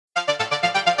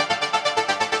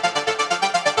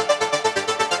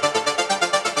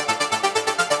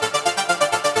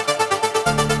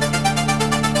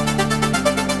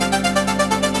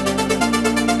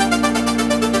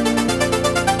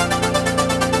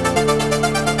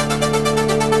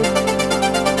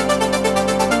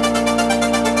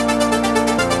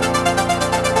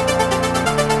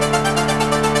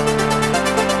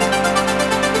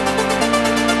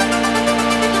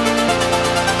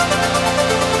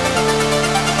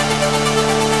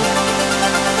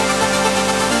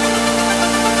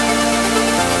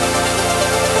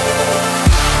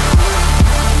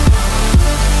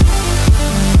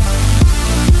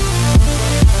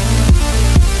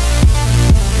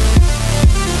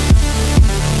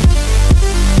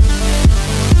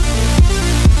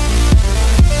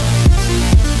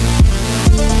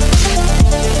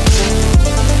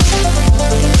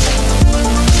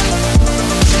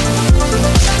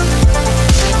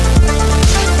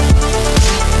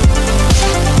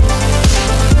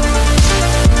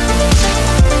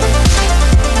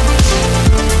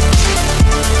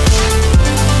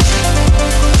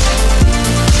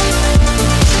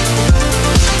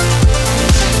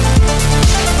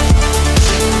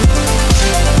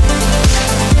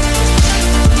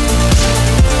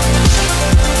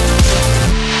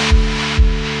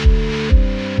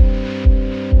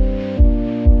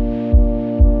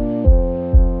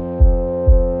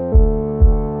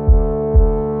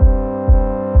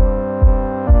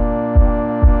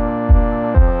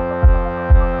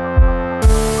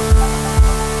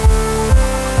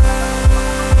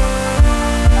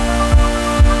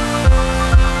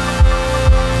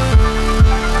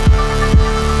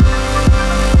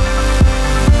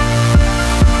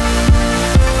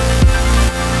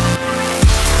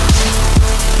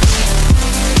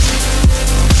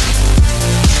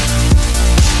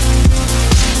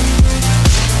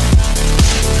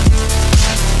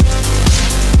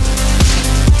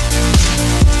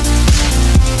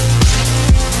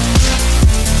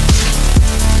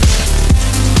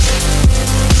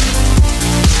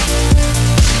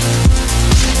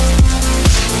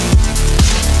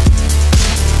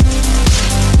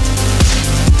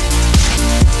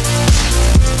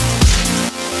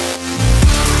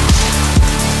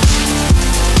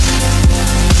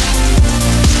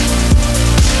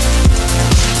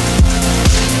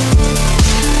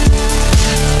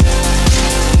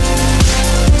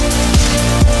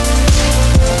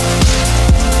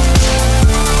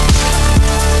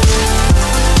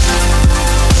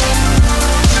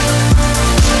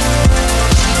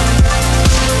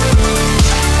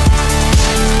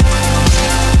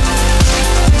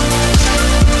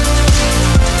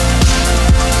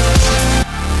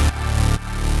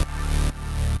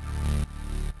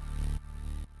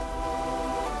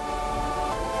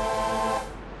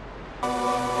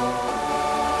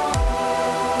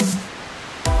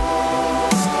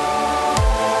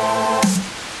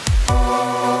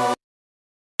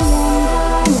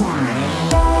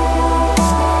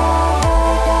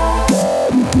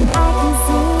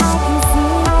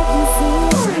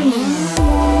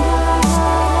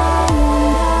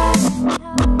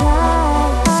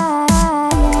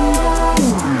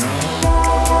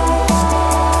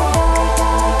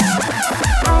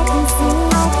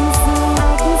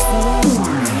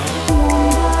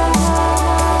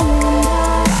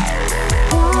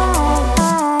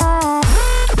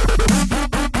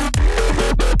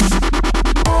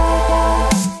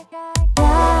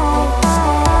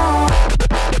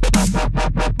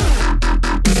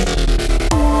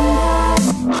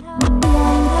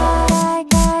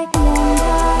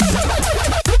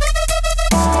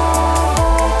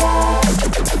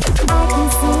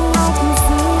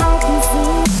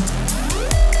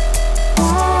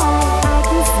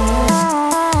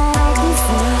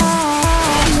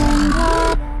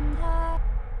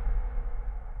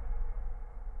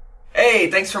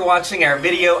thanks for watching our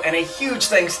video, and a huge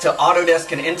thanks to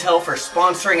Autodesk and Intel for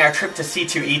sponsoring our trip to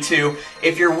C2E2.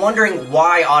 If you're wondering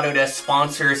why Autodesk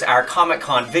sponsors our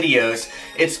Comic-Con videos,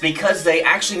 it's because they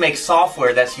actually make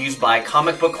software that's used by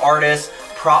comic book artists,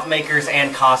 prop makers,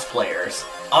 and cosplayers.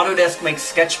 Autodesk makes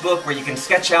Sketchbook where you can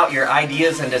sketch out your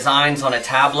ideas and designs on a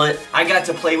tablet. I got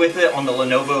to play with it on the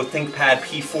Lenovo ThinkPad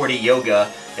P40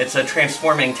 Yoga. It's a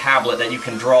transforming tablet that you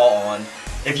can draw on.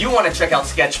 If you want to check out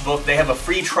Sketchbook, they have a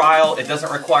free trial. It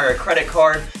doesn't require a credit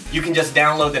card. You can just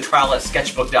download the trial at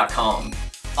sketchbook.com.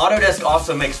 Autodesk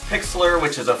also makes Pixlr,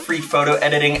 which is a free photo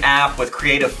editing app with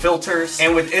creative filters.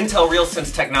 And with Intel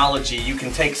RealSense technology, you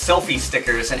can take selfie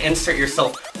stickers and insert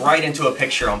yourself right into a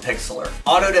picture on Pixlr.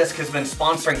 Autodesk has been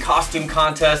sponsoring costume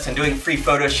contests and doing free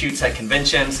photo shoots at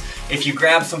conventions. If you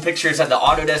grab some pictures at the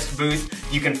Autodesk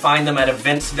booth, you can find them at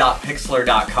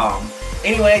events.pixlr.com.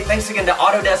 Anyway, thanks again to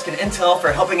Autodesk and Intel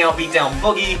for helping out Beatdown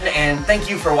Boogie, and thank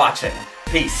you for watching.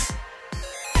 Peace.